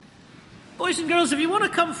Boys and girls, if you want to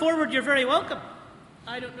come forward, you're very welcome.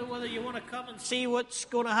 I don't know whether you want to come and see what's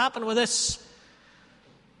going to happen with this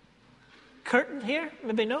curtain here.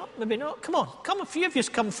 Maybe not, maybe not. Come on, come, a few of you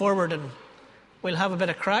come forward and we'll have a bit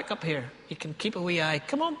of crack up here. You can keep a wee eye.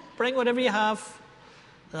 Come on, bring whatever you have.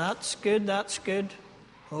 That's good, that's good.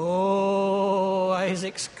 Oh,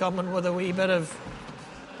 Isaac's coming with a wee bit of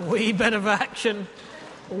action.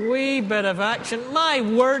 Wee bit of action. My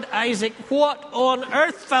word, Isaac, what on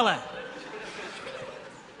earth, fella?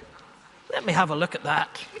 Let me have a look at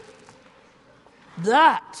that.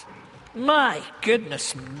 That, my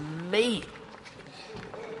goodness me.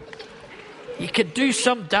 You could do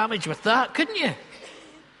some damage with that, couldn't you?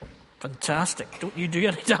 Fantastic. Don't you do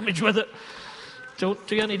any damage with it. Don't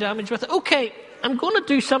do any damage with it. Okay, I'm going to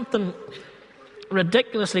do something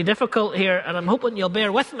ridiculously difficult here, and I'm hoping you'll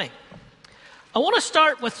bear with me. I want to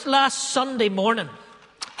start with last Sunday morning.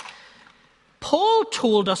 Paul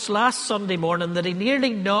told us last Sunday morning that he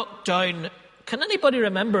nearly knocked down... Can anybody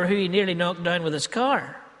remember who he nearly knocked down with his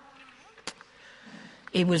car?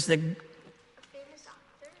 He was the... Famous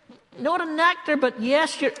actor? Not an actor, but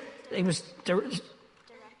yes, he was...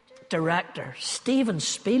 Director. Steven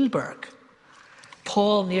Spielberg.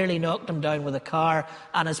 Paul nearly knocked him down with a car,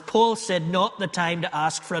 and as Paul said, not the time to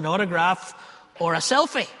ask for an autograph or a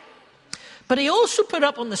selfie. But he also put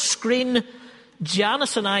up on the screen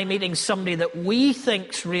Janice and I meeting somebody that we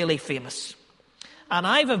think's really famous. And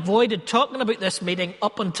I've avoided talking about this meeting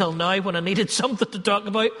up until now when I needed something to talk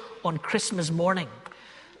about on Christmas morning.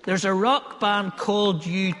 There's a rock band called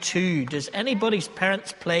U2. Does anybody's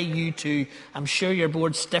parents play U2? I'm sure you're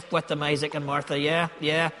bored stiff with them, Isaac and Martha.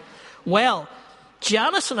 Yeah. Well,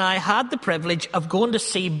 Janice and I had the privilege of going to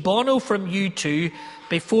see Bono from U2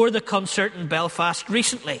 before the concert in Belfast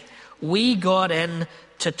recently. We got in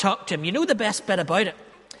to talk to him. You know the best bit about it?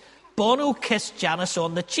 Bono kissed Janice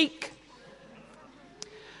on the cheek.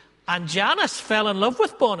 And Janice fell in love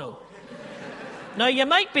with Bono. Now, you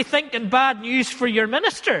might be thinking bad news for your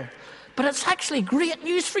minister, but it's actually great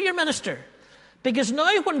news for your minister. Because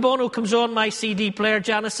now when Bono comes on my CD player,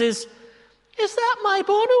 Janice says, "Is that my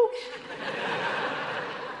Bono?"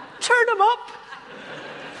 Turn him up.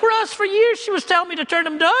 Whereas for years she was telling me to turn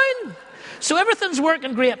him down. So everything's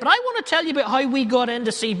working great. But I want to tell you about how we got in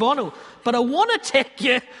to see Bono. But I want to take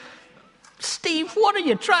you, Steve, what are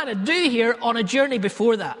you trying to do here on a journey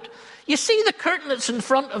before that? You see the curtain that's in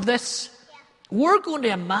front of this? We're going to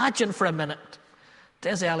imagine for a minute.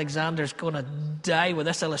 Desi Alexander's going to die with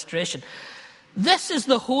this illustration. This is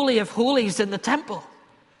the Holy of Holies in the temple.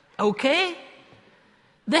 Okay?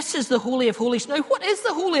 This is the Holy of Holies. Now, what is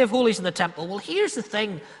the Holy of Holies in the temple? Well, here's the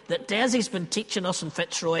thing that Desi's been teaching us in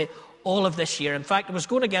Fitzroy all of this year. In fact, I was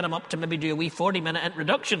going to get him up to maybe do a wee 40-minute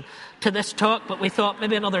introduction to this talk, but we thought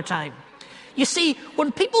maybe another time. You see,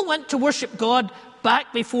 when people went to worship God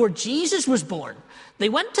back before Jesus was born, they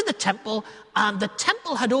went to the temple, and the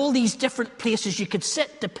temple had all these different places you could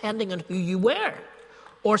sit depending on who you were,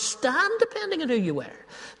 or stand depending on who you were.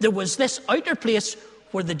 There was this outer place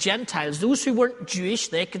where the Gentiles, those who weren't Jewish,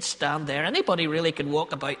 they could stand there. Anybody really could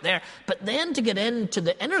walk about there. But then to get into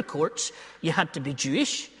the inner courts, you had to be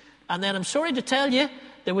Jewish. And then I'm sorry to tell you,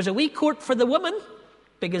 there was a wee court for the women,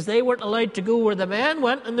 because they weren't allowed to go where the men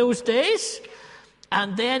went in those days.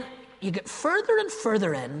 And then you get further and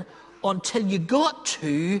further in until you got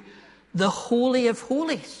to the Holy of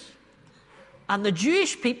Holies. And the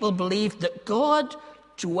Jewish people believed that God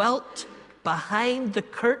dwelt behind the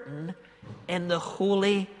curtain in the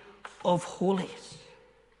Holy of Holies.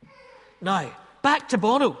 Now, back to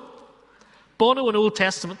Bono. Bono and Old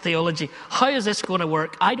Testament theology. How is this going to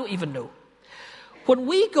work? I don't even know. When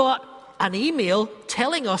we got an email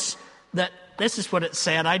telling us that this is what it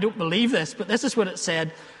said, I don't believe this, but this is what it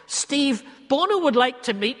said. Steve, Bono would like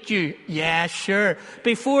to meet you. Yeah, sure.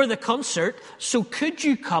 Before the concert, so could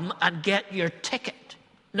you come and get your ticket?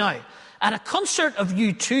 Now, at a concert of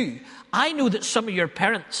U2, I know that some of your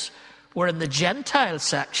parents were in the Gentile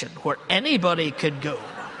section where anybody could go.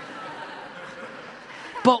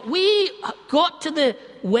 But we got to the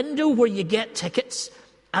window where you get tickets,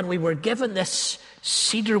 and we were given this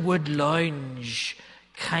cedarwood lounge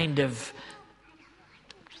kind of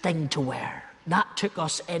thing to wear. That took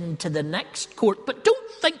us into the next court. But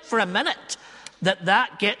don't think for a minute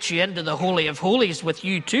that gets you into the Holy of Holies with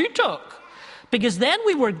U2 talk. Because then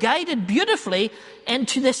we were guided beautifully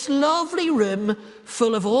into this lovely room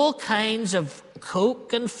full of all kinds of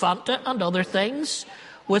Coke and Fanta and other things,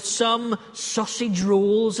 with some sausage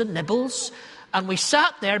rolls and nibbles. And we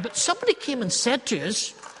sat there, but somebody came and said to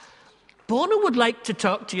us, Bono would like to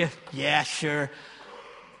talk to you. Yeah, sure.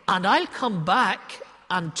 And I'll come back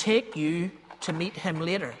and take you to meet him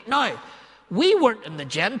later. Now, We weren't in the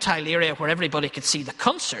Gentile area where everybody could see the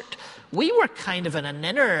concert. We were kind of in an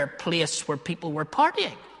inner place where people were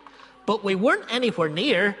partying. But we weren't anywhere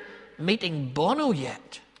near meeting Bono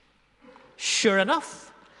yet. Sure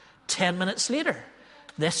enough, 10 minutes later,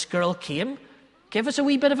 this girl came, gave us a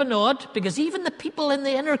wee bit of a nod, because even the people in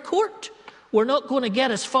the inner court were not going to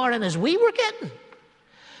get as far in as we were getting.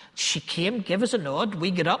 She came, gave us a nod,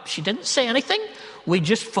 we got up, she didn't say anything, we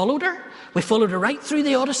just followed her. We followed her right through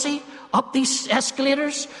the Odyssey, up these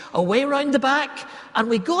escalators, away round the back, and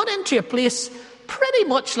we got into a place pretty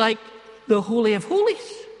much like the Holy of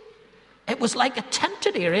Holies. It was like a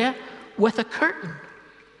tented area with a curtain.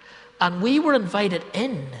 And we were invited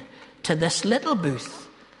in to this little booth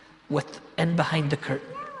in behind the curtain.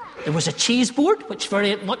 There was a cheese board, which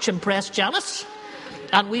very much impressed Janice.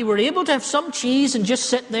 And we were able to have some cheese and just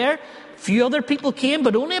sit there. A few other people came,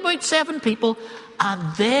 but only about 7 people.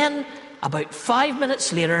 And then, about 5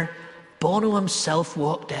 minutes later, Bono himself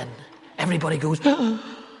walked in. Everybody goes,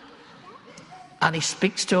 and he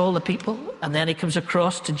speaks to all the people, and then he comes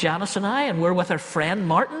across to Janice and I, and we're with our friend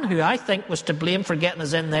Martin, who I think was to blame for getting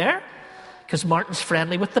us in there, because Martin's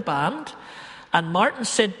friendly with the band. And Martin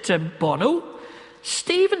said to Bono,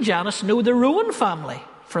 Steve and Janice know the Rowan family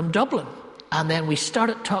from Dublin. And then we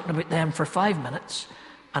started talking about them for 5 minutes,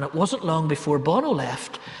 and it wasn't long before Bono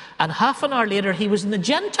left. And half an hour later, he was in the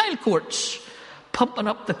Gentile courts, pumping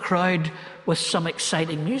up the crowd with some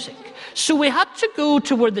exciting music. So we had to go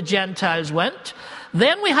to where the Gentiles went.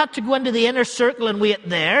 Then we had to go into the inner circle and wait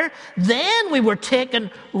there. Then we were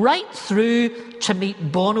taken right through to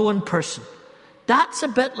meet Bono in person. That's a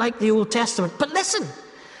bit like the Old Testament. But listen,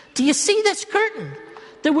 do you see this curtain?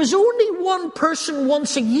 There was only one person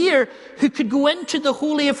once a year who could go into the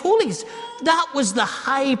Holy of Holies. That was the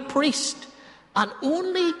high priest. And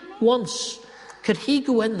only once could he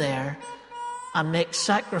go in there and make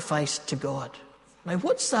sacrifice to God. Now,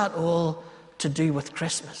 what's that all to do with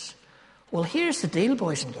Christmas? Well, here's the deal,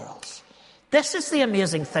 boys and girls. This is the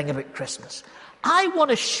amazing thing about Christmas. I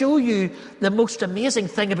want to show you the most amazing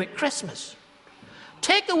thing about Christmas.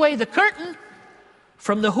 Take away the curtain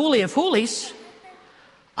from the Holy of Holies,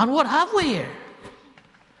 and what have we here?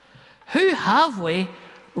 Who have we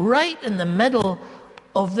right in the middle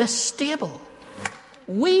of this stable?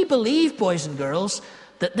 We believe, boys and girls,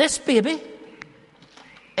 that this baby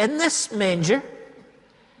in this manger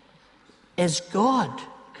is God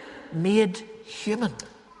made human.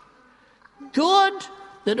 God,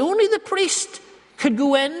 that only the priest could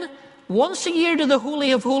go in once a year to the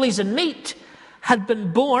Holy of Holies and meet, had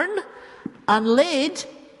been born and laid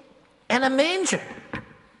in a manger.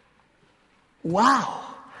 Wow.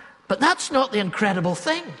 But that's not the incredible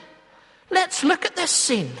thing. Let's look at this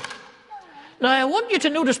scene. Now, I want you to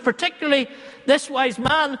notice particularly this wise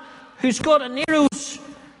man who's got a Nero's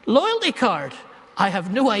loyalty card. I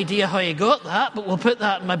have no idea how he got that, but we'll put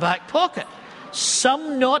that in my back pocket.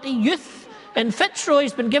 Some naughty youth in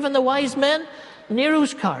Fitzroy's been given the wise men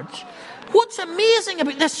Nero's cards. What's amazing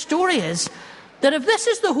about this story is that if this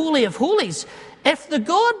is the Holy of Holies, if the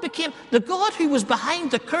God who was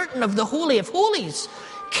behind the curtain of the Holy of Holies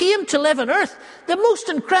came to live on earth, the most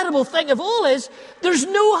incredible thing of all is there's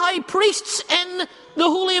no high priests in the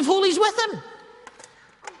Holy of Holies with him.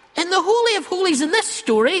 In the Holy of Holies in this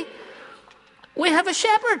story, we have a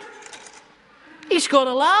shepherd. He's got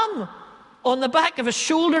a lamb on the back of his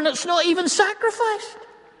shoulder and it's not even sacrificed.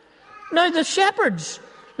 Now, the shepherds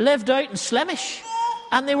lived out in Slimish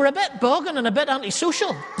and they were a bit bogging and a bit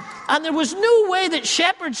antisocial. And there was no way that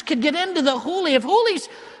shepherds could get into the Holy of Holies.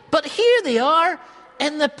 But here they are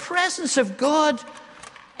in the presence of God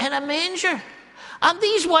in a manger. And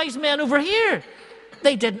these wise men over here,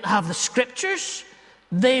 they didn't have the scriptures.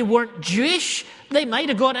 They weren't Jewish. They might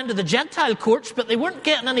have got into the Gentile courts, but they weren't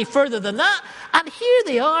getting any further than that. And here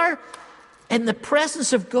they are in the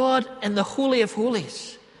presence of God in the Holy of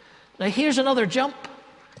Holies. Now here's another jump.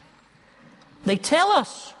 They tell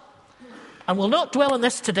us, and we'll not dwell on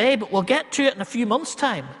this today, but we'll get to it in a few months'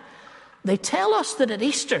 time. They tell us that at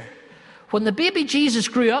Easter, when the baby Jesus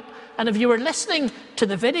grew up, and if you were listening to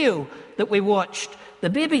the video that we watched, the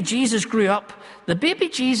baby Jesus grew up, the baby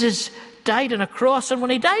Jesus died on a cross, and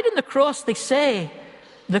when he died on the cross, they say,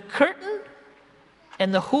 the curtain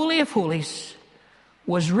in the Holy of Holies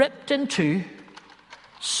was ripped in two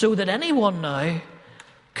so that anyone now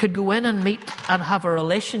could go in and meet and have a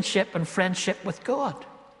relationship and friendship with God.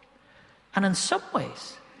 And in some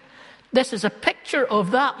ways, this is a picture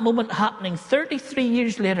of that moment happening 33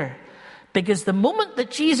 years later. Because the moment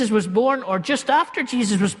that Jesus was born, or just after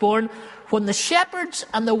Jesus was born, when the shepherds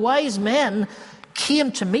and the wise men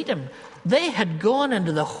came to meet him, they had gone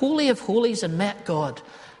into the Holy of Holies and met God.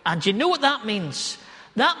 And you know what that means?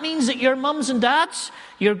 That means that your mums and dads,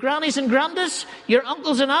 your grannies and grandas, your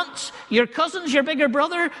uncles and aunts, your cousins, your bigger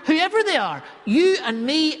brother, whoever they are, you and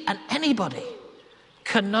me and anybody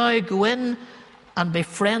can now go in and be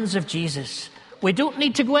friends of Jesus. We don't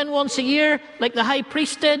need to go in once a year like the high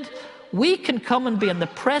priest did. We can come and be in the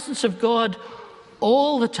presence of God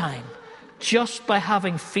all the time just by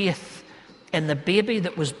having faith in the baby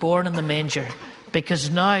that was born in the manger. Because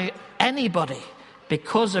now anybody,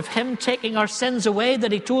 because of him taking our sins away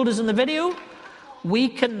that he told us in the video, we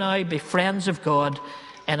can now be friends of God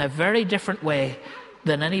in a very different way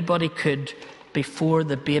than anybody could before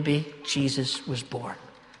the baby Jesus was born.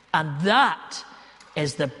 And that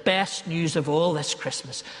is the best news of all this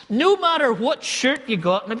Christmas. No matter what shirt you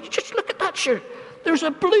got, and if you just look at that shirt, there's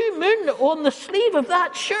a blue moon on the sleeve of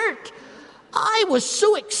that shirt. I was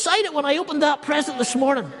so excited when I opened that present this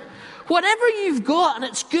morning. Whatever you've got and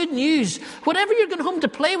it's good news, whatever you're going home to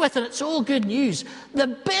play with and it's all good news, the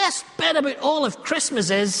best bit about all of Christmas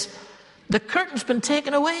is the curtain's been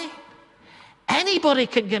taken away. Anybody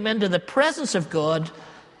can come into the presence of God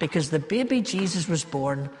because the baby Jesus was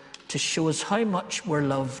born to show us how much we're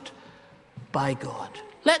loved by God.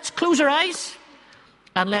 Let's close our eyes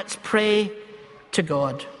and let's pray to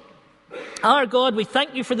God. Our God, we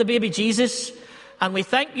thank you for the baby Jesus, and we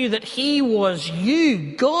thank you that he was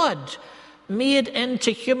you, God, made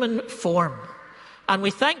into human form. And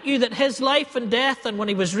we thank you that his life and death, and when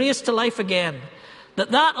he was raised to life again,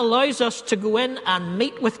 that allows us to go in and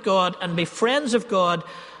meet with God and be friends of God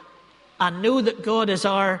and know that God is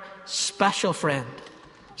our special friend.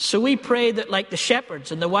 So we pray that, like the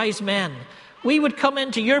shepherds and the wise men, we would come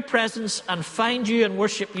into your presence and find you and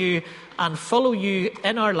worship you and follow you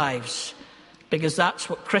in our lives, because that's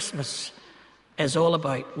what Christmas is all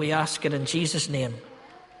about. We ask it in Jesus' name.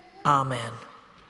 Amen.